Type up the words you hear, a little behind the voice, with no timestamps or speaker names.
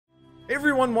Hey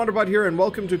everyone, Wanderbot here, and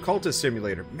welcome to Cultist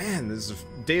Simulator. Man, this is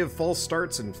a day of false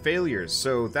starts and failures,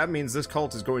 so that means this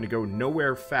cult is going to go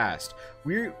nowhere fast.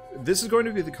 This is going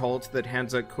to be the cult that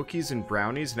hands out cookies and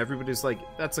brownies, and everybody's like,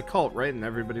 that's a cult, right? And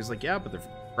everybody's like, yeah, but they're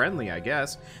friendly, I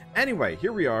guess. Anyway,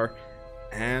 here we are,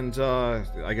 and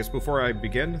I guess before I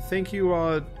begin, thank you,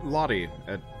 Lottie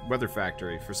at Weather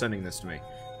Factory for sending this to me.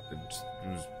 It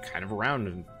was kind of around,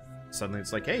 and suddenly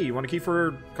it's like, hey, you want a key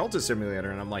for Cultist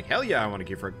Simulator? And I'm like, hell yeah, I want a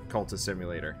key for Cultist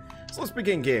Simulator. So let's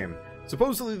begin game.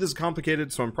 Supposedly this is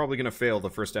complicated, so I'm probably going to fail the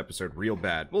first episode real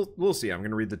bad. We'll see. I'm going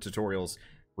to read the tutorials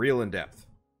real in depth.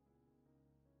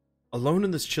 Alone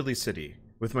in this chilly city,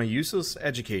 with my useless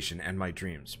education and my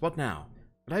dreams. What now?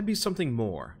 Could I be something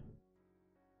more?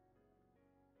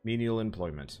 Menial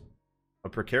employment. A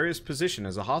precarious position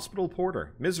as a hospital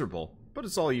porter. Miserable, but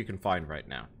it's all you can find right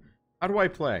now. How do I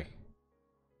play?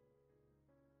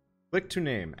 Click to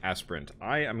name, aspirant.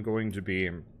 I am going to be...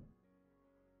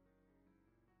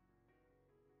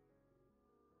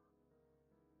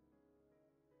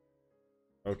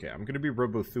 Okay, I'm going to be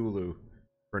Robothulu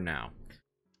for now.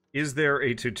 Is there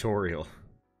a tutorial?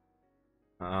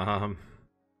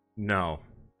 No.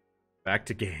 Back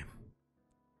to game.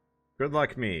 Good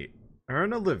luck me.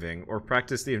 Earn a living or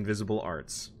practice the invisible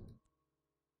arts.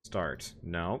 Start.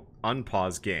 No.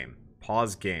 Unpause game.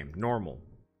 Pause game. Normal.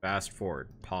 Fast forward.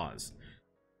 Pause.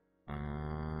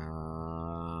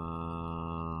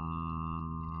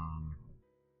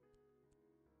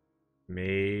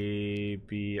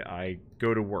 Maybe I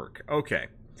go to work. Okay.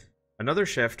 Another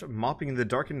shift, mopping the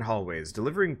darkened hallways,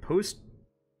 delivering post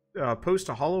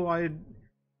to hollow-eyed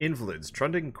invalids,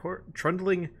 trundling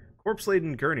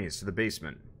corpse-laden gurneys to the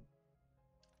basement.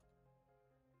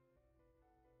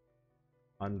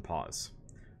 Unpause.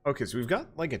 Okay, so we've got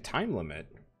like a time limit.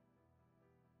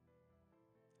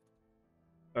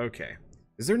 Okay.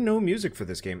 Is there no music for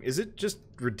this game? Is it just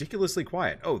ridiculously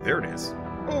quiet? Oh, there it is.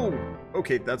 Oh!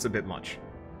 Okay, that's a bit much.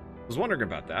 I was wondering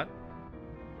about that.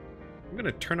 I'm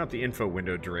gonna turn up the info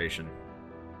window duration.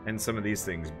 And some of these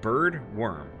things. Bird,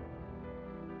 worm.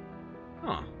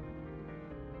 Huh.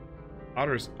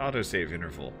 Autosave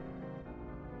interval.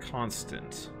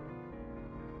 Constant.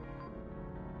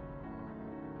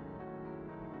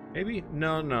 Maybe?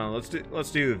 No,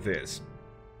 let's do this.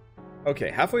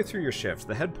 Okay, halfway through your shift,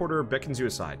 the head porter beckons you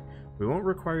aside. We won't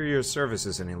require your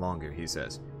services any longer, he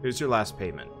says. Here's your last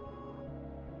payment.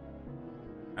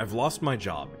 I've lost my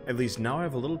job. At least now I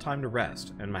have a little time to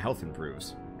rest, and my health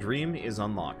improves. Dream is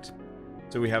unlocked.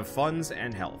 So we have funds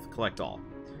and health. Collect all.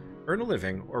 Earn a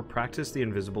living or practice the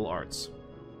invisible arts.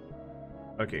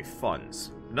 Okay,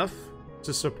 funds. Enough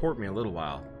to support me a little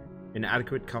while. In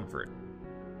adequate comfort.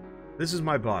 This is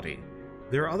my body.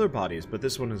 There are other bodies, but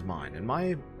this one is mine, and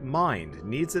my mind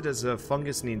needs it as a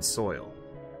fungus needs soil.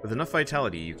 With enough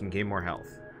vitality, you can gain more health.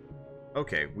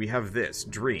 Okay, we have this.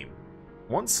 Dream.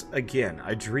 Once again,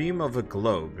 I dream of a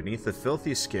glow beneath the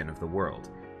filthy skin of the world.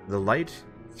 The light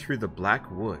through the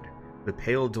black wood. The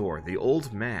pale door. The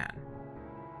old man.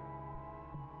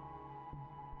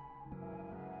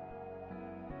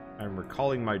 I'm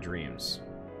recalling my dreams.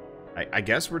 I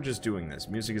guess we're just doing this.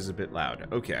 Music is a bit loud.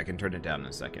 Okay, I can turn it down in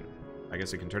a second. I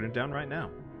guess I can turn it down right now.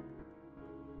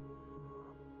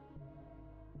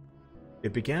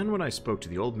 It began when I spoke to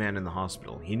the old man in the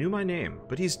hospital. He knew my name,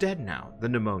 but he's dead now. The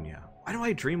pneumonia. Why do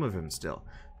I dream of him still?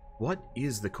 What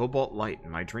is the cobalt light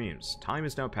in my dreams? Time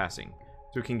is now passing,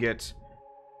 so we can get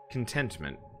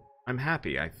contentment. I'm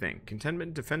happy, I think.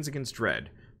 Contentment defends against dread,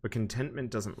 but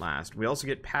contentment doesn't last. We also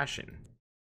get passion.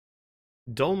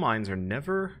 Dull minds are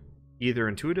never either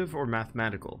intuitive or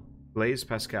mathematical. Blaise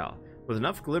Pascal. With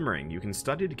enough glimmering, you can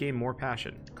study to gain more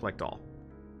passion. Collect all.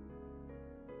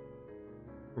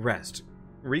 Rest.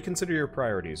 Reconsider your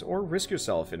priorities, or risk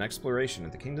yourself in exploration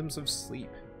of the kingdoms of sleep.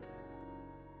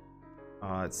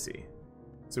 Let's see.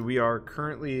 So we are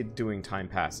currently doing time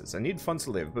passes. I need funds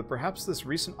to live, but perhaps this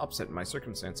recent upset in my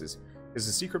circumstances is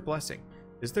a secret blessing.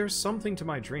 Is there something to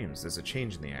my dreams? There's a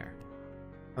change in the air.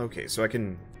 Okay, so I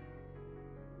can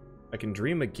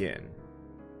dream again.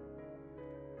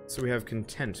 So we have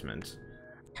contentment,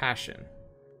 passion,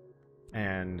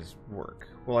 and work.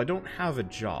 Well, I don't have a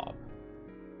job,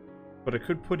 but I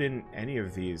could put in any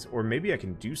of these, or maybe I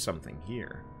can do something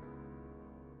here.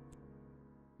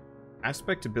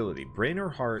 Aspect ability, brain or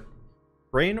heart,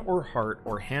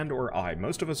 or hand or eye.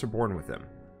 Most of us are born with them.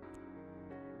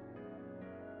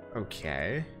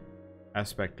 Okay.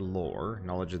 Aspect lore,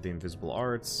 knowledge of the invisible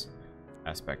arts.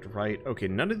 Aspect right. Okay,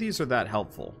 none of these are that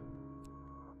helpful.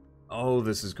 Oh,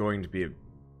 this is going to be a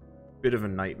bit of a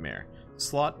nightmare.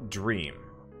 Slot dream.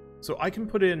 So I can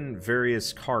put in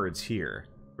various cards here,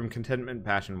 from contentment,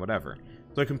 passion, whatever.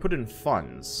 So I can put in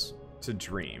funds to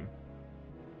dream.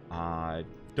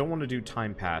 Don't want to do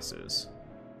time passes.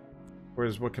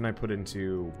 Whereas what can I put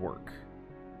into work?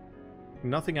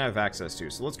 Nothing I have access to.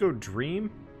 So let's go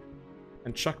dream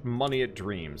and chuck money at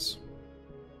dreams.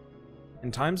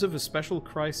 In times of a special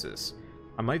crisis,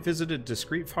 I might visit a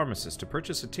discreet pharmacist to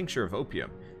purchase a tincture of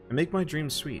opium and make my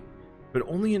dreams sweet. But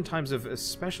only in times of a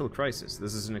special crisis.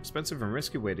 This is an expensive and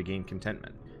risky way to gain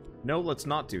contentment. No, let's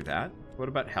not do that. What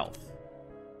about health?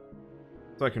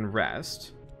 So I can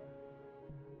rest.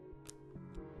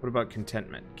 What about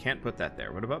contentment? Can't put that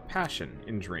there. What about passion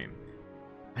in dream?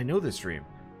 I know this dream.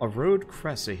 A road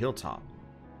crests a hilltop,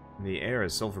 and the air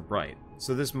is silver bright.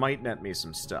 So this might net me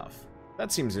some stuff.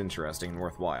 That seems interesting and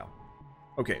worthwhile.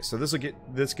 Okay, so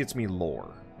this gets me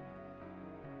lore.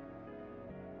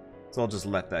 So I'll just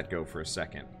let that go for a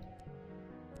second.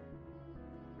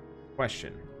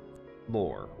 Question.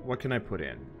 Lore. What can I put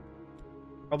in?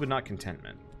 Probably not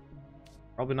contentment.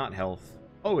 Probably not health.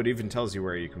 Oh, it even tells you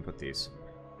where you can put these.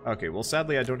 Okay, well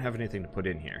sadly I don't have anything to put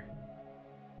in here.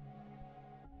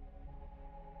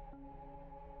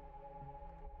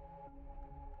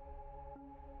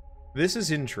 This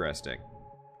is interesting.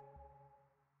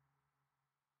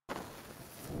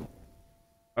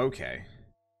 Okay.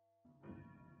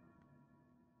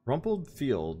 Rumpled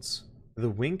fields, the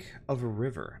wink of a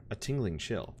river, a tingling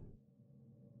chill.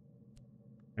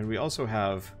 And we also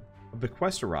have a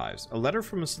bequest arrives, a letter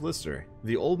from a solicitor.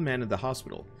 The old man at the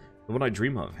hospital, the one I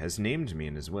dream of, has named me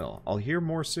in his will. I'll hear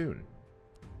more soon.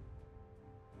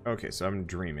 Okay, so I'm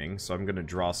dreaming, so I'm going to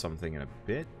draw something in a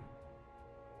bit.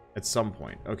 At some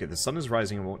point. Okay, the sun is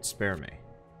rising and won't spare me.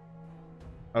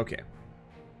 Okay.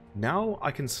 Now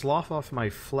I can slough off my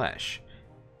flesh,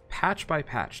 patch by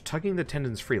patch, tugging the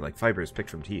tendons free like fibers picked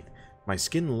from teeth. My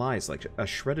skin lies like a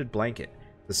shredded blanket.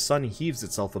 The sun heaves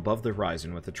itself above the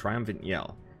horizon with a triumphant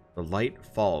yell. The light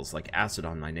falls like acid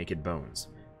on my naked bones.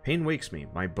 Pain wakes me.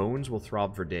 My bones will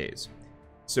throb for days.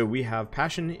 So we have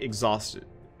passion exhausted.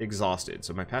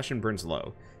 So my passion burns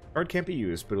low. Card can't be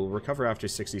used, but it will recover after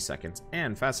 60 seconds.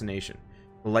 And fascination.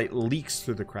 The light leaks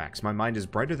through the cracks. My mind is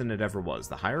brighter than it ever was.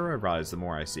 The higher I rise, the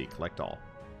more I see. Collect all.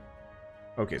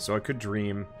 Okay, so I could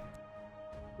dream.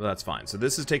 Well, that's fine. So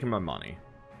this is taking my money.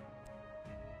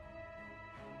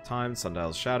 Time,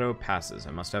 sundial's shadow, passes.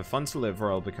 I must have funds to live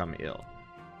or I'll become ill.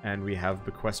 And we have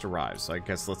bequest arrives, so I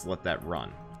guess let's let that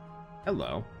run.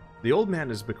 Hello. The old man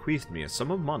has bequeathed me a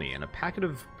sum of money and a packet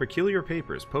of peculiar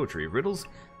papers, poetry, riddles,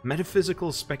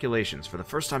 metaphysical speculations for the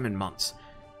first time in months.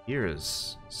 Here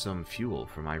is some fuel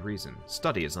for my reason.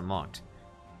 Study is unlocked.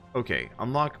 Okay,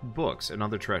 unlock books and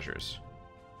other treasures.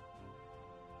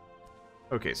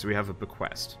 Okay, so we have a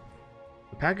bequest.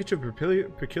 A package of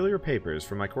peculiar papers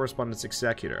from my correspondence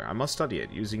executor. I must study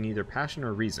it, using either passion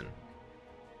or reason.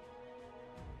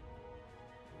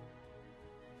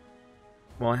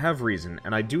 Well, I have reason,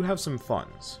 and I do have some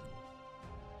funds.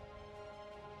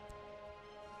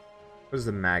 What is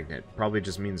the magnet? Probably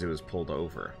just means it was pulled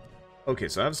over. Okay,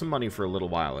 so I have some money for a little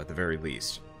while, at the very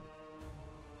least.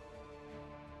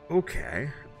 Okay,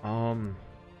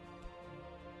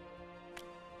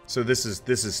 so this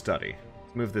is study.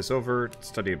 Let's move this over,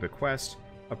 study a bequest,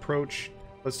 approach.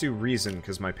 Let's do reason,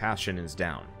 because my passion is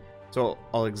down. So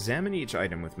I'll examine each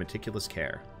item with meticulous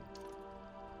care.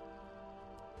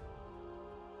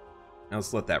 Now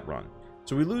let's let that run.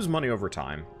 So we lose money over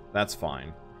time. That's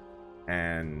fine.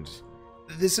 And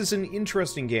this is an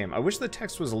interesting game. I wish the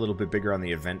text was a little bit bigger on the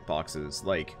event boxes.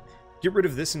 Like, get rid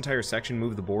of this entire section,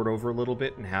 move the board over a little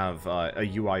bit, and have a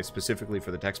UI specifically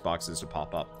for the text boxes to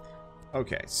pop up.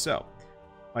 Okay, so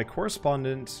my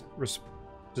correspondent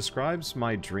describes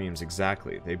my dreams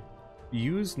exactly. They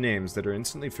use names that are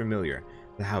instantly familiar.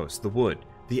 The house, the wood,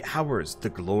 the hours, the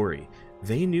glory.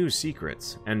 They knew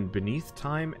secrets, and beneath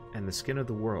time and the skin of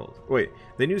the world. Wait,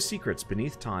 they knew secrets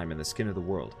beneath time and the skin of the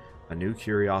world. A new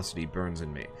curiosity burns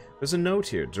in me. There's a note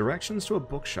here. Directions to a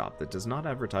bookshop that does not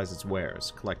advertise its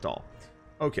wares. Collect all.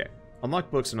 Okay. Unlock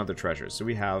books and other treasures. So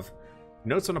we have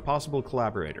notes on a possible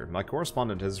collaborator. My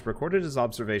correspondent has recorded his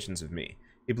observations of me.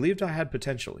 He believed I had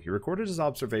potential. He recorded his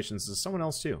observations of someone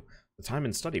else too. The time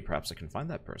and study, perhaps I can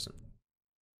find that person.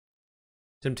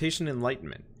 Temptation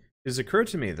Enlightenment. It has occurred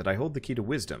to me that I hold the key to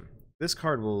wisdom. This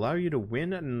card will allow you to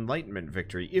win an enlightenment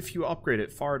victory if you upgrade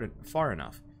it far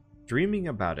enough. Dreaming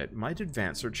about it might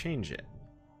advance or change it.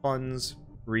 Funds,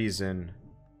 reason,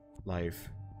 life,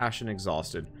 passion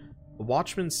exhausted. The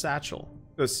Watchman's Satchel.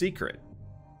 The secret.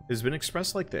 It has been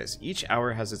expressed like this. Each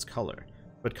hour has its color,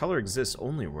 but color exists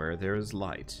only where there is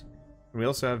light. And we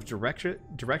also have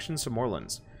directions to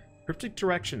moorlands. Cryptic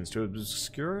directions to an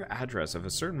obscure address of a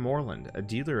certain moorland, a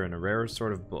dealer in a rare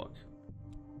sort of book.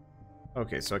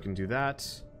 Okay, so I can do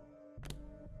that.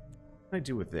 What can I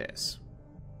do with this?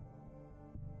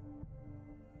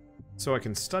 So I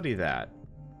can study that.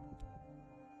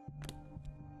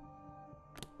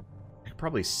 I could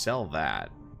probably sell that.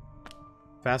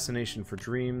 Fascination for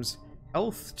dreams.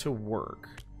 Health to work.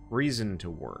 Reason to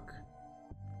work.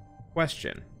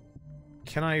 Question.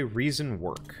 Can I reason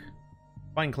work?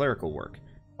 Find clerical work.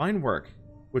 Find work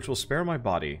which will spare my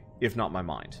body, if not my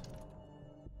mind.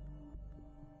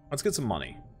 Let's get some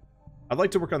money. I'd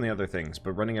like to work on the other things,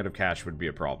 but running out of cash would be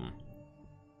a problem.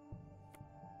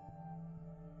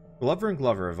 Glover and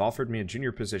Glover have offered me a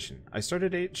junior position. I start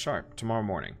at 8 sharp tomorrow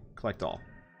morning. Collect all.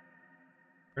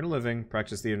 Earn a living,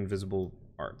 practice the invisible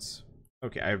arts.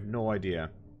 Okay, I have no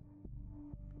idea.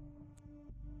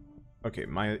 Okay,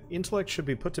 my intellect should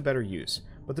be put to better use,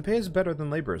 but the pay is better than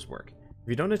laborer's work. If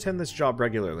you don't attend this job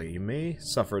regularly, you may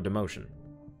suffer a demotion.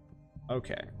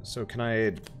 Okay, so can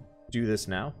I do this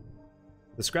now?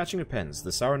 The scratching of pens,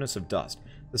 the sourness of dust,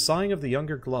 the sighing of the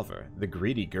younger Glover, the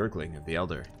greedy gurgling of the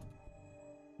elder.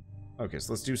 Okay,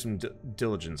 so let's do some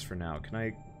diligence for now. Can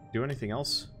I do anything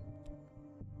else?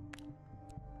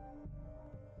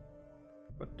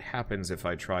 What happens if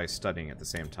I try studying at the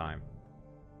same time?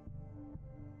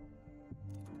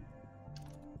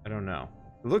 I don't know.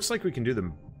 It looks like we can do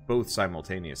them both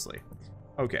simultaneously.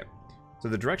 Okay, so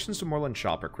the directions to Moorland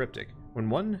Shop are cryptic. When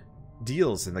one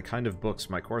deals in the kind of books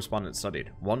my correspondent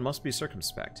studied, one must be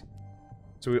circumspect.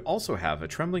 So we also have a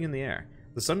trembling in the air.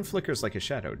 The sun flickers like a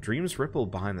shadow. Dreams ripple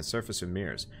behind the surface of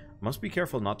mirrors. Must be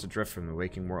careful not to drift from the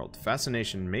waking world.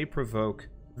 Fascination may provoke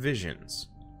visions.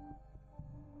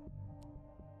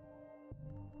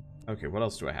 Okay, what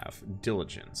else do I have?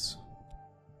 Diligence.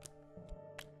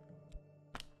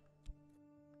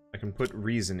 I can put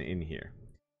reason in here.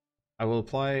 I will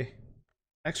apply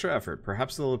extra effort.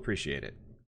 Perhaps they'll appreciate it.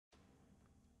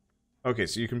 Okay,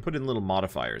 so you can put in little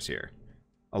modifiers here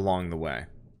along the way.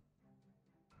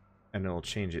 And it'll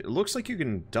change it. It looks like you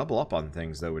can double up on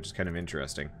things, though, which is kind of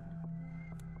interesting.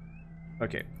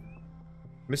 Okay.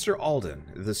 Mr. Alden,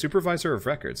 the supervisor of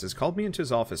records, has called me into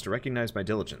his office to recognize my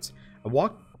diligence. I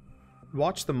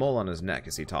watch the mole on his neck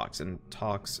as he talks, and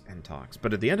talks, and talks.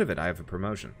 But at the end of it, I have a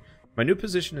promotion. My new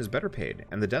position is better paid,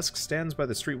 and the desk stands by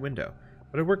the street window.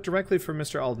 But I work directly for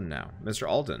Mr. Alden now. Mr.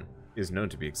 Alden is known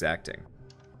to be exacting.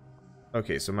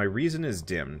 Okay, so my reason is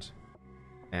dimmed,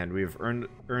 and we've earned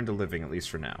a living, at least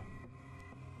for now.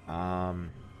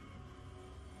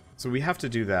 So we have to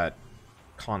do that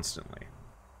constantly.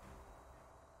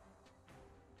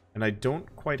 And I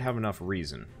don't quite have enough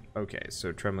reason. Okay,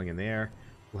 so trembling in the air.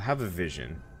 We'll have a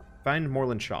vision. Find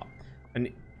Moorland Shop.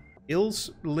 An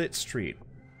ill-lit street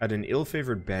at an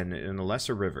ill-favored bend in a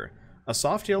lesser river. A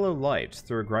soft yellow light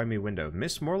through a grimy window.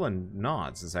 Miss Moorland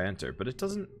nods as I enter, but it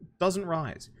doesn't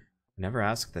rise. Never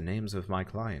ask the names of my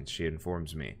clients, she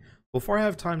informs me. Before I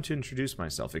have time to introduce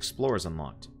myself, Explorers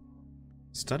unlocked.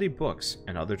 Study books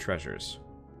and other treasures.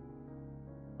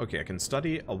 Okay, I can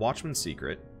study A Watchman's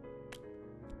Secret.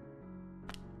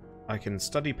 I can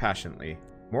study Passionately.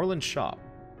 Moorland Shop.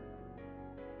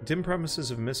 Dim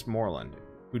premises of Miss Moorland,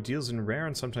 who deals in rare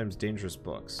and sometimes dangerous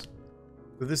books.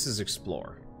 So this is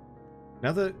Explore.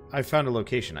 Now that I've found a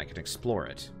location, I can explore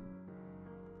it.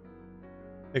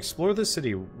 Explore the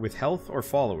city with health or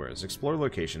followers, explore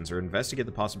locations, or investigate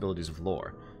the possibilities of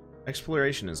lore.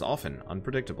 Exploration is often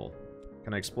unpredictable.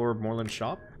 Can I explore Moorland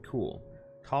Shop? Cool.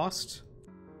 Cost?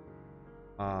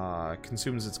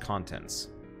 Consumes its contents.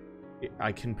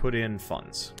 I can put in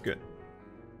funds. Good.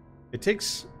 It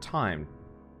takes time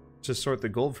to sort the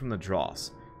gold from the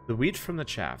dross, the wheat from the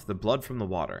chaff, the blood from the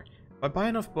water. If I buy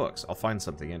enough books, I'll find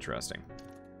something interesting.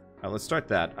 Alright, let's start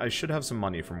that. I should have some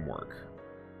money from work.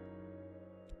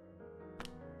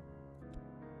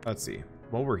 Let's see.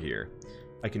 While we're here,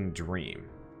 I can dream.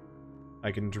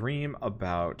 I can dream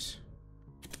about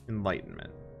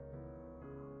enlightenment.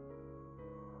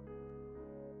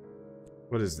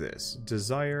 What is this?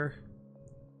 Desire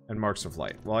and marks of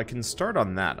light. Well, I can start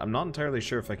on that. I'm not entirely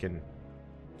sure if I can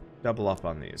double up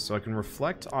on these. So I can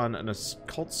reflect on an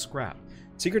occult scrap.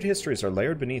 Secret histories are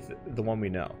layered beneath the one we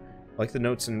know, like the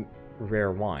notes in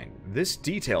rare wine. This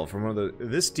detail from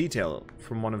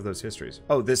one of those histories.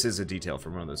 Oh, this is a detail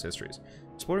from one of those histories.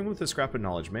 Exploring with a scrap of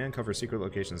knowledge may uncover secret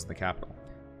locations in the capital.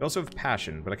 We also have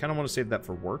passion, but I kind of want to save that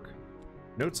for work.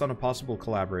 Notes on a possible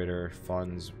collaborator,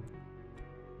 funds.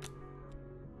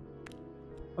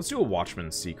 Let's do a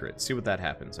Watchman's Secret, see what that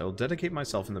happens. I will dedicate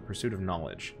myself in the pursuit of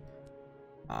knowledge.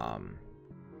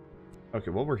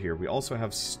 Okay, while we're here, we also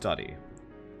have study.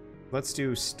 Let's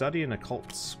do study and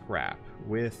occult scrap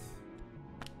with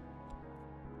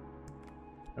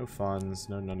no funds,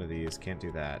 no none of these, can't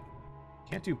do that.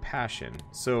 Can't do passion.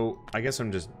 So I guess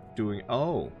I'm just doing...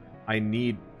 Oh, I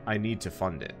need to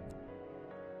fund it.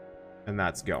 And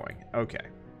that's going. Okay.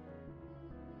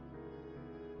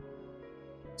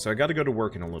 So I got to go to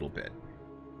work in a little bit.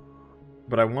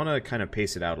 But I want to kind of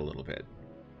pace it out a little bit.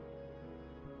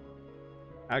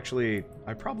 Actually,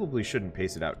 I probably shouldn't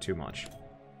pace it out too much.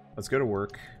 Let's go to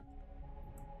work.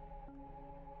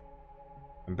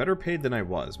 I'm better paid than I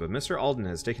was, but Mr. Alden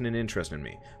has taken an interest in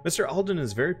me. Mr. Alden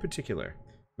is very particular.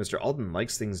 Mr. Alden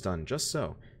likes things done just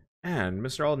so. And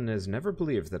Mr. Alden has never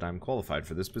believed that I'm qualified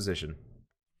for this position.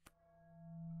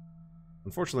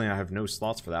 Unfortunately, I have no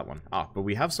slots for that one. Ah, but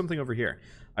we have something over here.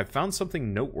 I've found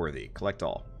something noteworthy. Collect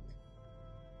all.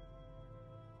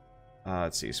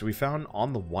 Let's see. So we found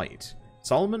On the White.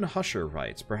 Solomon Husher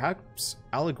writes, perhaps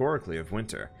allegorically of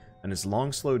winter, and his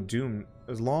long, slow, doomed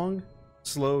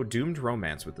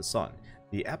romance with the sun.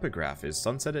 The epigraph is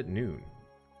sunset at noon.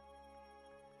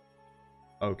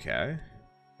 Okay.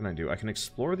 What can I do? I can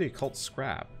explore the occult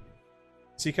scrap.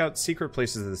 Seek out secret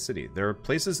places of the city. There are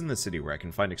places in the city where I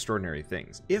can find extraordinary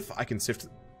things, if I can sift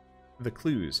the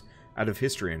clues out of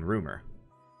history and rumor.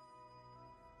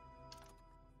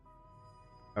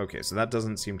 Okay, so that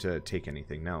doesn't seem to take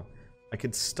anything. Now, I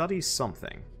could study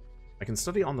something. I can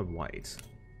study On the White.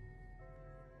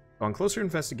 On closer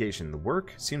investigation, the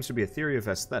work seems to be a theory of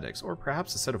aesthetics, or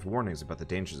perhaps a set of warnings about the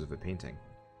dangers of painting.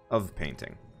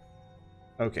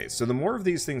 Okay, so the more of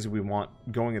these things we want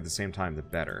going at the same time, the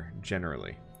better,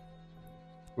 generally.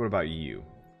 What about you?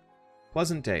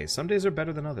 Pleasant day. Some days are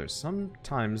better than others.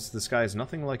 Sometimes the sky is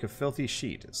nothing like a filthy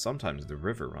sheet. Sometimes the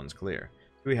river runs clear.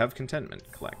 We have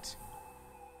contentment. Collect.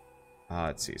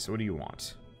 Let's see. So what do you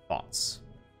want? Thoughts.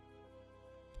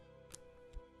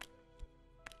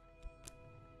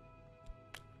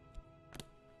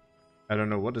 I don't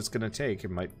know what it's going to take.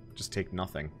 It might just take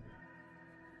nothing.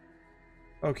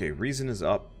 Okay, reason is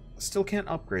up. Still can't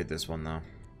upgrade this one, though.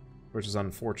 Which is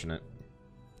unfortunate.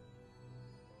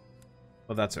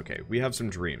 Well, that's okay. We have some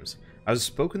dreams. I've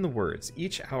spoken the words.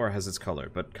 Each hour has its color,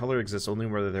 but color exists only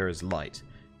where there is light.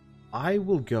 I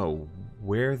will go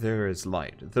where there is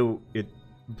light, though it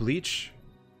bleach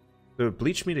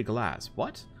me to glass.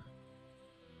 What?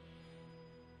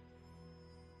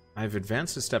 I've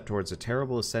advanced a step towards a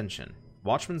terrible ascension.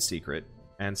 Watchman's Secret,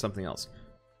 and something else.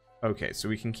 Okay, so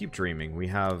we can keep dreaming. We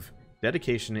have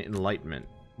dedication, enlightenment,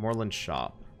 Moreland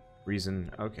shop,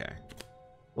 reason. Okay,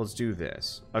 let's do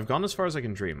this. I've gone as far as I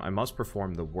can dream. I must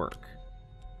perform the work.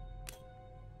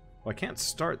 Well, I can't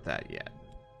start that yet.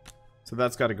 So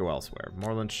that's got to go elsewhere.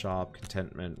 Moreland shop,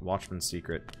 contentment, Watchman's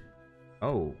Secret.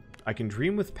 Oh, I can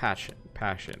dream with passion.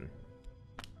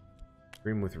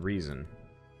 Dream with reason.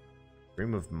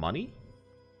 Dream of money?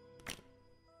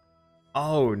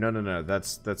 Oh, no.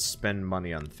 That's spend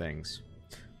money on things.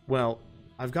 Well,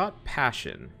 I've got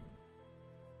passion.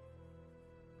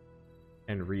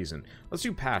 And reason. Let's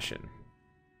do passion.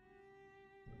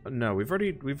 No, we've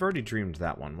already dreamed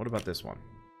that one. What about this one?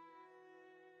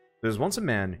 There's once a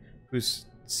man who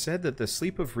said that the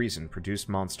sleep of reason produced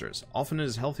monsters. Often it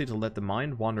is healthy to let the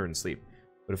mind wander in sleep.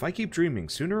 But if I keep dreaming,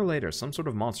 sooner or later, some sort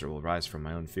of monster will rise from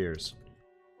my own fears.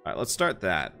 Alright, let's start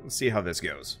that. Let's see how this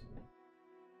goes.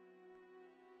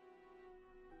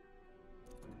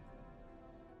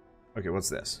 Okay, what's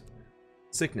this?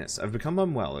 Sickness. I've become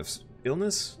unwell. If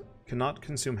illness cannot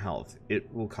consume health,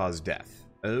 it will cause death.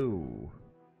 Oh.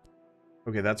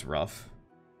 Okay, that's rough.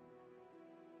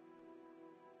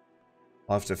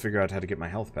 I'll have to figure out how to get my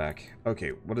health back. Okay,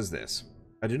 what is this?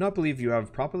 I do not believe you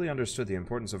have properly understood the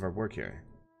importance of our work here.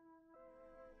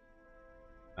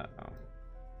 Uh-oh.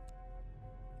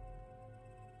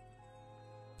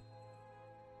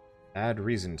 Add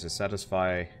reason to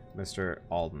satisfy Mr.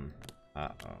 Alden.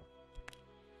 Uh-oh.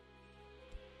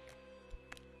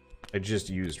 I just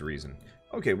used reason.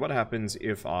 Okay, what happens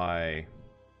if I...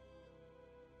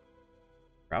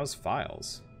 browse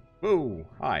files? Whoa,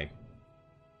 hi.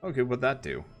 Okay, what'd that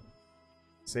do?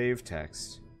 Save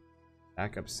text.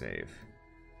 Backup save.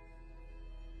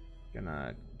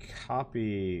 Gonna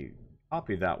copy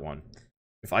that one.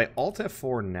 If I Alt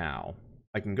F4 now,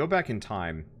 I can go back in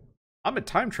time. I'm a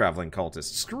time-traveling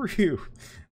cultist. Screw you.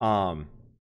 I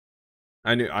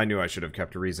knew I should have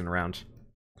kept a reason around.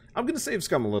 I'm gonna save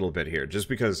scum a little bit here, just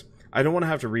because I don't want to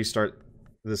have to restart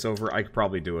this over. I could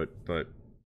probably do it, but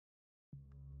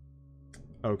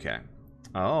okay.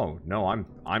 Oh no,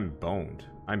 I'm boned.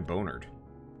 I'm bonered.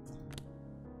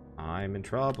 I'm in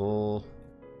trouble.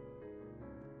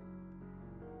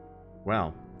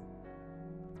 Well,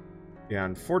 yeah.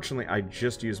 Unfortunately, I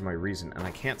just used my reason, and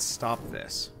I can't stop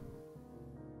this.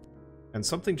 And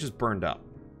something just burned up.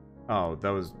 Oh,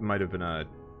 that might have been a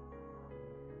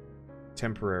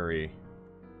temporary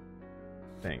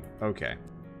thing. Okay.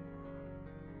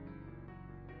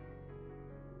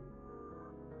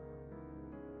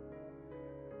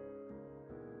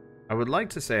 I would like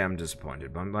to say I'm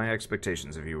disappointed, but my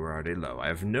expectations of you were already low. I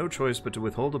have no choice but to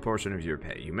withhold a portion of your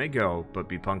pay. You may go, but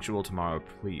be punctual tomorrow,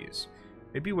 please.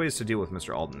 Maybe ways to deal with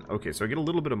Mr. Alden. Okay, so I get a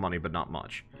little bit of money, but not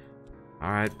much.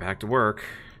 Alright, back to work.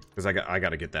 Because I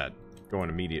gotta get that going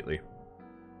immediately.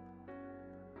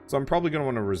 So I'm probably going to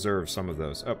want to reserve some of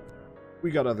those. Oh, we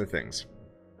got other things.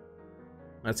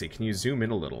 Let's see, can you zoom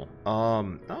in a little?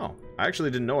 Oh, I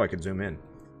actually didn't know I could zoom in.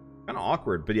 Kind of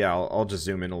awkward, but yeah, I'll just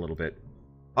zoom in a little bit.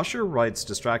 Usher writes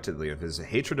distractedly of his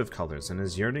hatred of colors and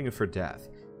his yearning for death.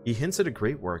 He hints at a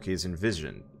great work he has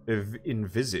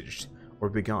envisaged or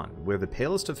begun, where the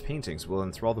palest of paintings will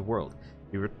enthrall the world.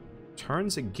 He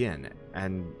returns again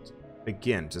and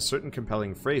again to certain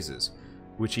compelling phrases,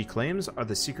 which he claims are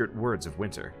the secret words of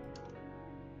winter.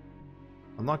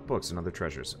 Unlock books and other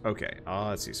treasures. Okay,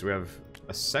 let's see. So we have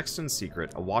a sexton's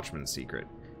secret, a watchman's secret.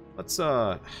 Let's,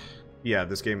 yeah,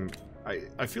 this game,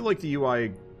 I feel like the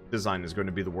UI design is going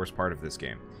to be the worst part of this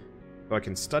game. So I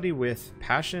can study with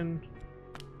passion.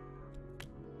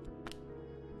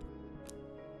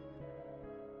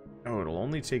 Oh, it'll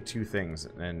only take 2 things,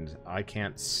 and I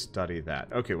can't study that.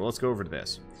 Okay, well, let's go over to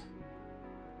this.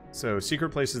 So,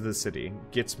 secret places of the city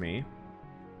gets me,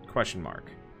 question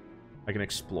mark. I can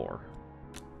explore.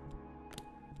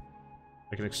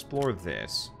 I can explore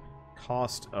this.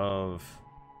 Cost of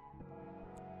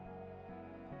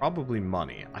probably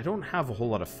money. I don't have a whole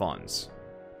lot of funds.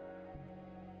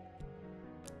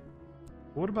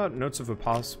 What about notes of a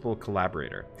possible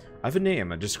collaborator? I have a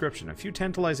name, a description, a few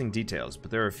tantalizing details,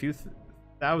 but there are a few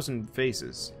thousand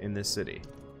faces in this city.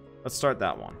 Let's start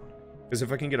that one. Because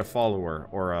if I can get a follower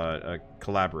or a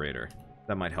collaborator,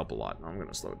 that might help a lot. I'm going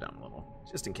to slow it down a little,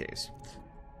 just in case.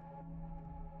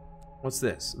 What's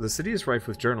this? The city is rife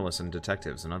with journalists and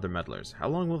detectives and other meddlers. How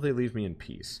long will they leave me in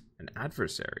peace? An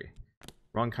adversary?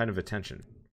 Wrong kind of attention.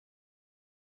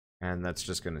 And that's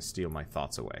just going to steal my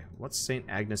thoughts away. What's St.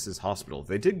 Agnes's Hospital?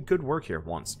 They did good work here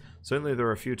once. Certainly there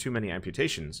are a few too many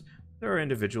amputations. There are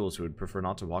individuals who would prefer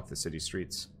not to walk the city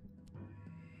streets.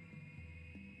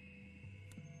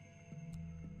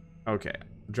 Okay.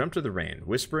 Dreamt of the rain,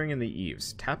 whispering in the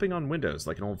eaves, tapping on windows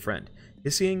like an old friend,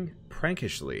 hissing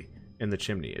prankishly in the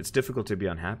chimney. It's difficult to be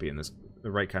unhappy in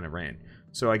the right kind of rain.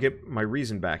 So I get my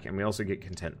reason back, and we also get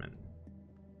contentment.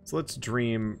 So let's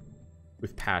dream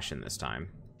with passion this time.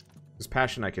 This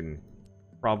passion I can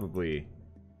probably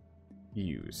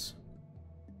use.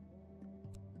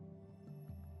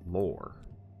 Lore.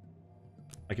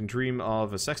 I can dream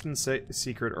of a sexton's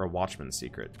secret or a watchman's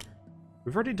secret.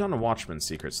 We've already done a watchman's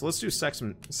secret, so let's do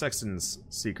sexton's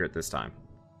secret this time.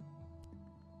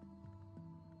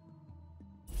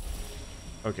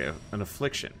 Okay, an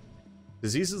affliction.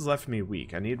 Disease has left me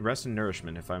weak. I need rest and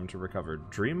nourishment if I'm to recover.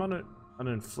 Dream on an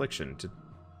affliction to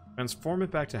transform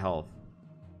it back to health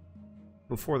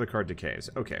before the card decays.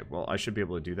 Okay, well, I should be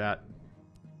able to do that.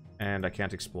 And I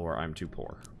can't explore. I'm too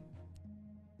poor.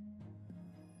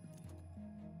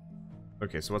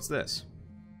 Okay, so what's this?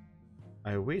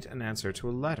 I await an answer to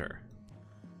a letter.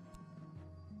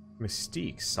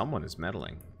 Mystique. Someone is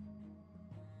meddling.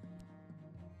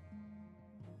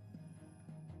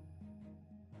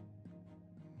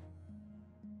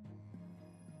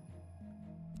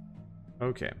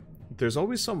 Okay. There's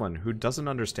always someone who doesn't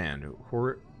understand,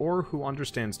 or who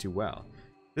understands too well.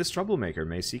 This troublemaker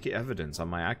may seek evidence on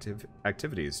my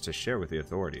activities to share with the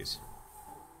authorities.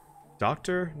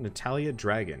 Dr. Natalia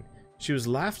Dragon. She was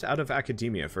laughed out of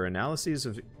academia for analyses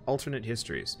of alternate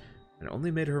histories, and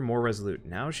only made her more resolute.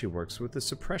 Now she works with the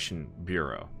Suppression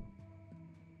Bureau.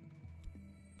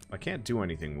 I can't do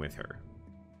anything with her.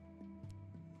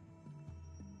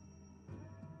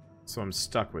 So I'm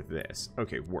stuck with this.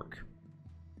 Okay, work.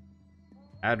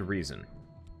 Add reason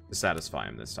to satisfy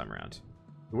him this time around.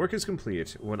 The work is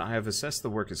complete when I have assessed the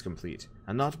work is complete,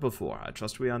 and not before. I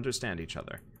trust we understand each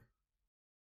other.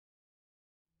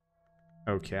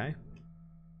 Okay.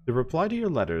 The reply to your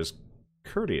letter is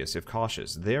courteous if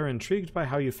cautious. They are intrigued by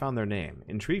how you found their name,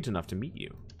 intrigued enough to meet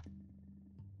you.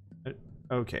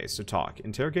 Okay, so talk.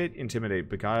 Interrogate, intimidate,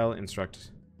 beguile,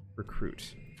 instruct,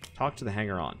 recruit. Talk to the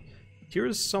hanger-on. Here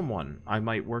is someone I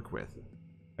might work with,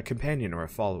 a companion or a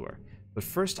follower. But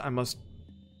first I must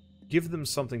give them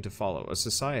something to follow, a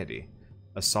society,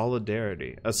 a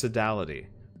solidarity, a sodality,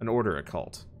 an order, a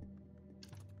cult.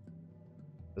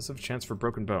 Does have a chance for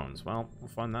broken bones. Well, we'll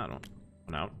find that one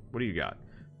out. What do you got?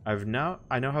 I now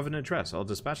have an address. I'll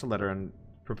dispatch a letter and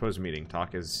propose meeting.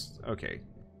 Talk is okay.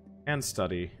 And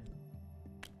study.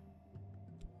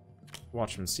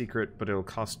 Watchman's Secret, but it'll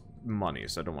cost money,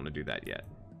 so I don't want to do that yet.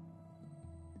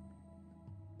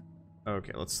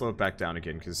 Okay, let's slow it back down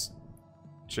again, because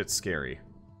shit's scary.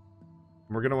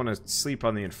 We're going to want to sleep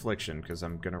on the infliction, because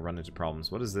I'm going to run into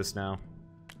problems. What is this now?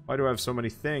 Why do I have so many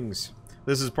things?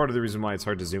 This is part of the reason why it's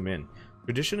hard to zoom in.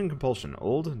 Tradition and compulsion,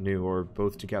 old, new, or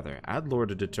both together. Add lore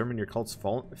to determine your cult's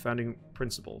founding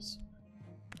principles.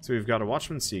 So we've got a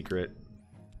Watchman's Secret.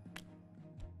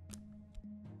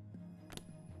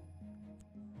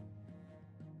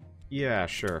 Yeah,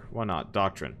 sure. Why not?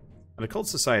 Doctrine. An occult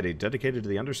society dedicated to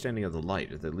the understanding of the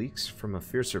light that leaks from a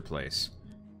fiercer place.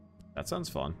 That sounds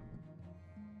fun.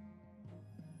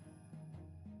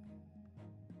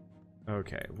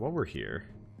 Okay, while we're here,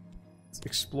 let's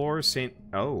explore St.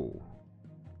 Oh.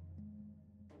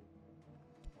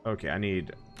 Okay, I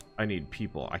need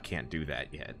people. I can't do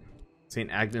that yet. St.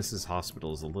 Agnes's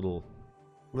Hospital is a little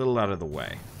out of the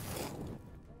way.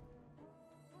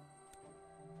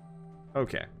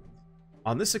 Okay.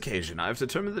 On this occasion, I have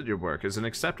determined that your work is an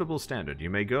acceptable standard.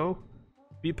 You may go.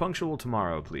 Be punctual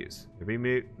tomorrow, please.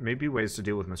 There may be ways to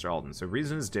deal with Mr. Alden. So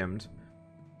reason is dimmed.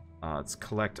 Let's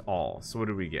collect all. So what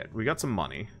did we get? We got some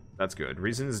money. That's good.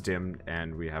 Reason is dimmed,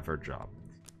 and we have our job.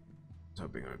 I was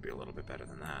hoping it would be a little bit better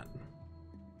than that.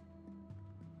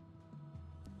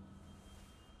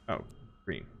 Oh,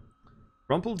 green.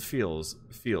 Rumpled fields,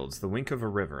 the wink of a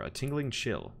river, a tingling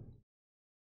chill.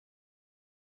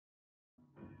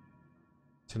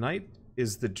 Tonight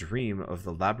is the dream of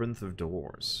the labyrinth of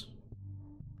doors.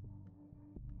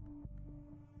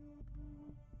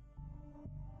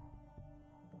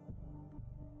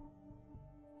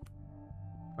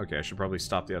 Okay, I should probably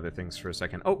stop the other things for a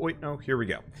second. Oh, wait, no, here we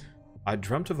go. I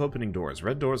dreamt of opening doors,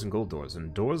 red doors and gold doors,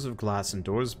 and doors of glass and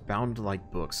doors bound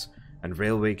like books, and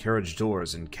railway carriage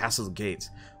doors and castle gates.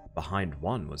 Behind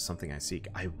one was something I seek.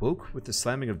 I woke with the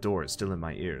slamming of doors still in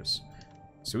my ears.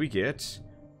 So we get...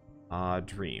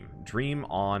 dream. Dream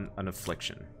on an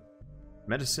affliction.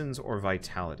 Medicines or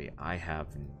vitality. I have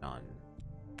none.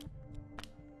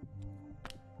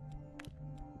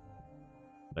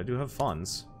 But I do have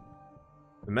funds.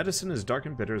 The medicine is dark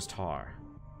and bitter as tar.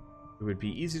 It would be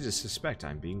easy to suspect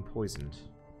I'm being poisoned.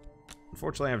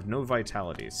 Unfortunately, I have no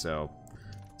vitality, so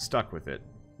stuck with it.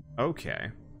 Okay.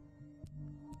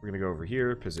 We're gonna go over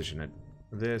here, position it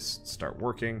this, start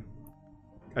working.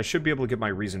 I should be able to get my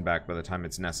reason back by the time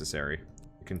it's necessary.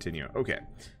 Continue. Okay.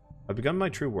 I've begun my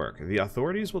true work. The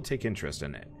authorities will take interest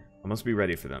in it. I must be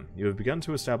ready for them. You have begun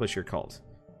to establish your cult.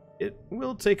 It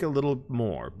will take a little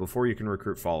more before you can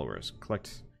recruit followers.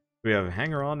 Collect... We have a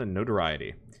hanger-on and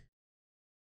notoriety.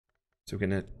 So we're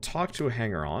going to talk to a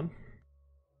hanger-on.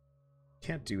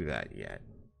 Can't do that yet.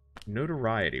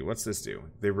 Notoriety. What's this do?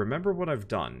 They remember what I've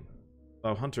done.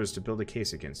 Allow hunters to build a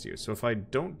case against you. So if I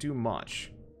don't do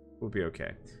much... we'll be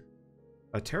okay.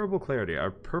 A terrible clarity.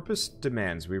 Our purpose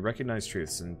demands we recognize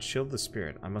truths and chill the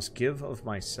spirit. I must give of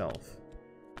myself.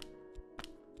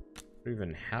 What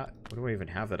do I even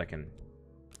have that I can...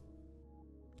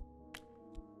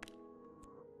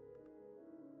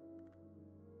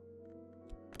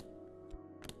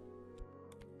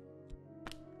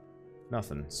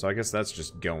 Nothing. So I guess that's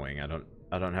just going. I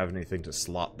don't have anything to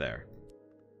slot there.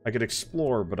 I could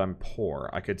explore, but I'm poor.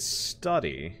 I could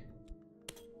study...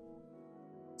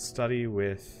 Study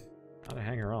with... Not a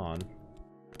hanger-on.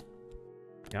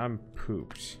 Yeah, I'm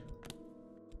pooped.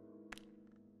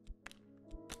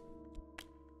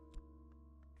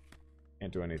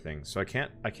 Can't do anything. So I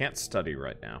can't study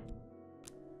right now.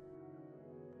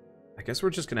 I guess we're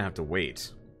just gonna have to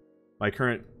wait. My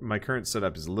current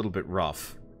setup is a little bit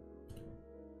rough.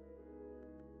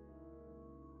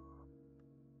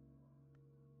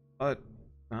 But,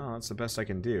 oh, that's the best I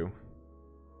can do.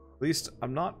 At least,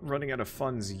 I'm not running out of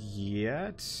funds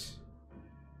yet.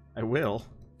 I will.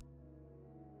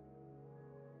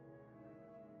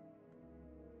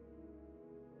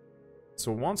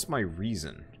 So it wants my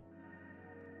reason.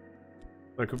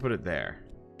 I could put it there.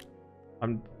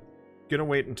 I'm gonna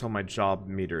wait until my job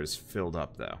meter is filled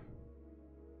up, though.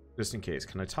 Just in case.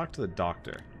 Can I talk to the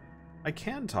doctor? I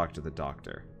can talk to the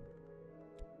doctor.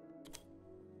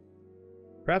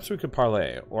 Perhaps we could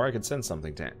parlay, or I could send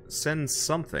something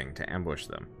to ambush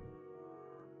them.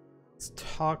 Let's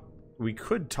talk. We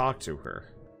could talk to her.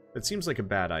 It seems like a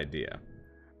bad idea.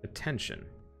 Attention.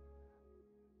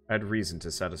 I had reason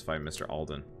to satisfy Mr.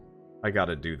 Alden. I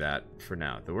gotta do that for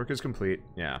now. The work is complete.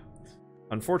 Yeah.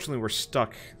 Unfortunately, we're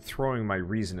stuck throwing my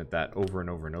reason at that over and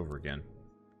over and over again.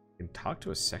 I can talk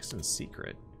to a sexton's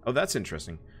secret. Oh, that's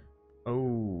interesting.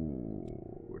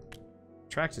 Oh.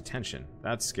 Attract attention.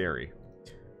 That's scary.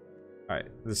 Alright,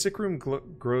 the sick room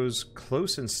grows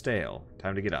close and stale.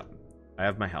 Time to get up. I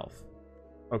have my health.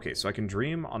 Okay, so I can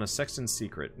dream on a sexton's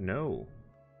secret. No.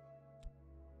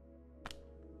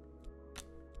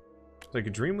 So I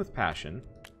could dream with passion.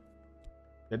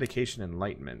 Dedication,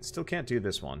 enlightenment. Still can't do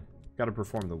this one. Gotta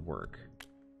perform the work.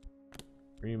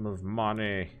 Dream of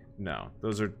money. No,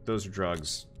 those are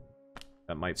drugs.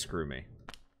 That might screw me.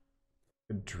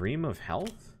 A dream of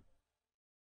health?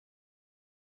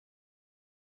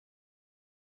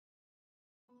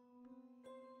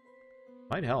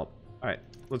 Might help. Alright,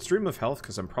 let's dream of health,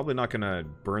 because I'm probably not going to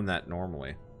burn that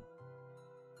normally.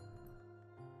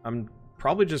 I'm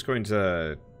probably just going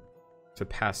to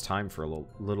pass time for a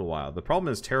little while. The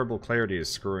problem is terrible clarity is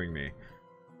screwing me.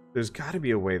 There's got to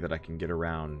be a way that I can get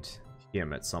around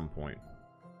him at some point.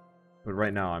 But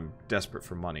right now I'm desperate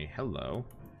for money. Hello.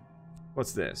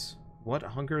 What's this? What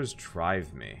hungers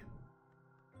drive me?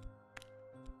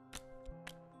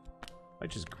 I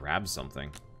just grab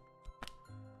something.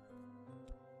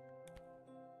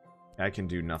 I can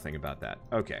do nothing about that.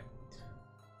 Okay.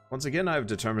 Once again, I have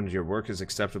determined your work is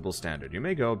acceptable standard. You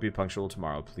may go. Be punctual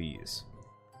tomorrow, please.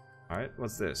 Alright,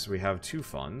 what's this? We have 2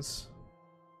 funds.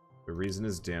 The reason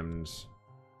is dimmed.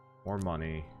 More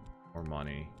money. More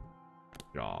money.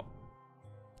 Job.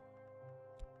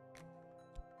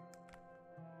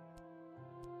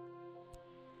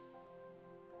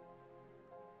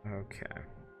 Okay.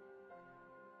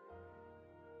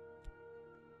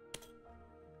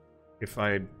 If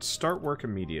I start work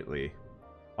immediately,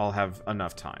 I'll have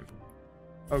enough time.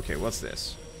 Okay, what's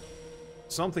this?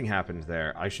 Something happened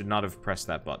there. I should not have pressed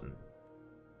that button.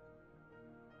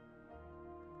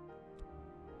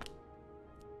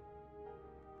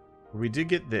 We did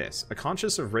get this. A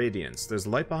conscious of radiance. There's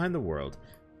light behind the world.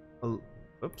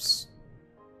 Oops.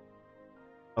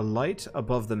 A light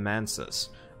above the mansus.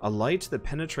 A light that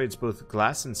penetrates both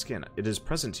glass and skin. It is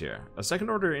present here. A second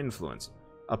order influence.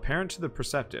 Apparent to the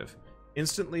perceptive.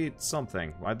 Instantly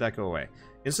something. Why'd that go away?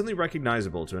 Instantly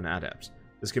recognizable to an adept.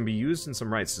 This can be used in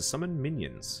some rites to summon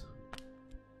minions.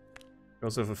 We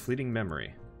also have a fleeting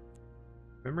memory.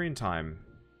 Memory in time.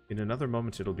 In another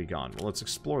moment it'll be gone. Well, let's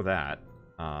explore that.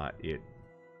 It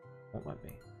won't let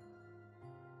me.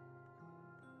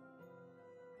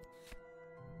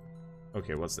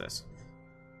 Okay, what's this?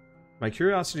 My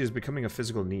curiosity is becoming a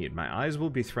physical need. My eyes will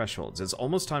be thresholds. It's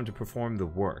almost time to perform the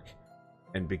work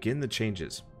and begin the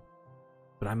changes.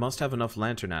 But I must have enough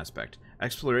lantern aspect.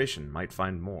 Exploration might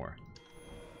find more.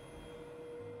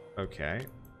 Okay.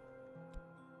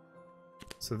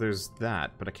 So there's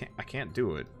that, but I can't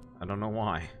do it. I don't know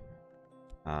why.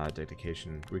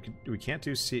 Dedication. We can't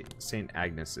do St.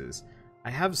 Agnes's.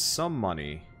 I have some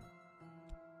money,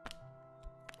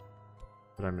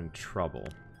 but I'm in trouble.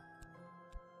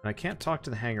 And I can't talk to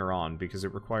the hanger-on because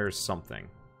it requires something.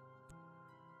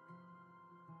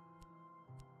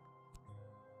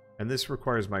 And this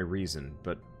requires my reason,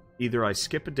 but either I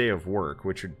skip a day of work,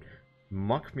 which would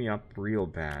muck me up real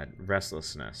bad,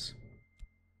 restlessness.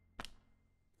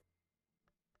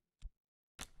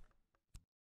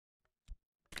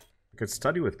 I could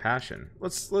study with passion.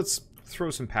 Let's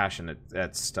throw some passion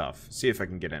at stuff. See if I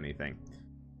can get anything.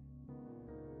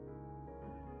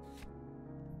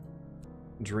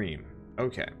 Dream.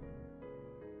 Okay.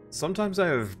 Sometimes I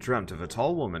have dreamt of a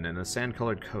tall woman in a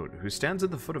sand-colored coat who stands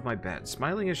at the foot of my bed,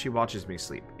 smiling as she watches me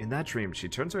sleep. In that dream, she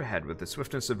turns her head with the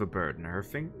swiftness of a bird, and her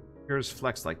fingers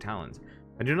flex like talons.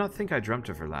 I do not think I dreamt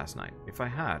of her last night. If I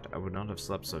had, I would not have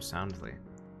slept so soundly.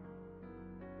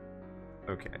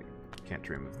 Okay. Can't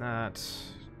dream of that.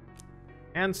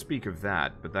 And speak of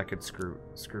that, but that could screw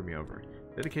me over.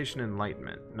 Dedication,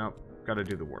 enlightenment. Nope. Gotta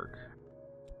do the work.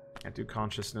 Can't do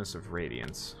consciousness of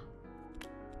radiance.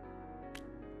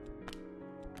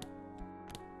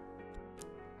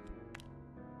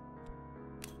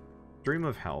 Dream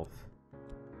of health.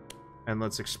 And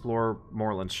let's explore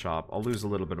Moreland's shop. I'll lose a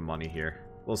little bit of money here.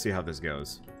 We'll see how this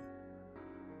goes.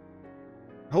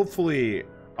 Hopefully,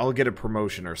 I'll get a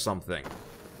promotion or something.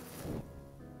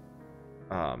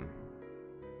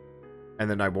 And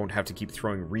then I won't have to keep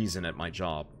throwing reason at my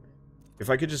job.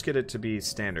 If I could just get it to be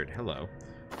standard. Hello.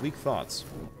 Bleak thoughts.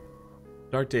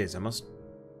 Dark days. I must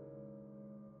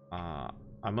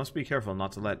be careful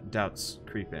not to let doubts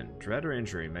creep in. Dread or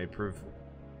injury may provoke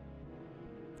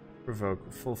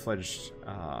full-fledged,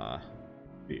 not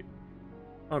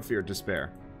fear,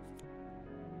 despair.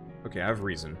 Okay, I have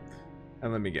reason.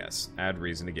 And let me guess. Add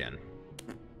reason again.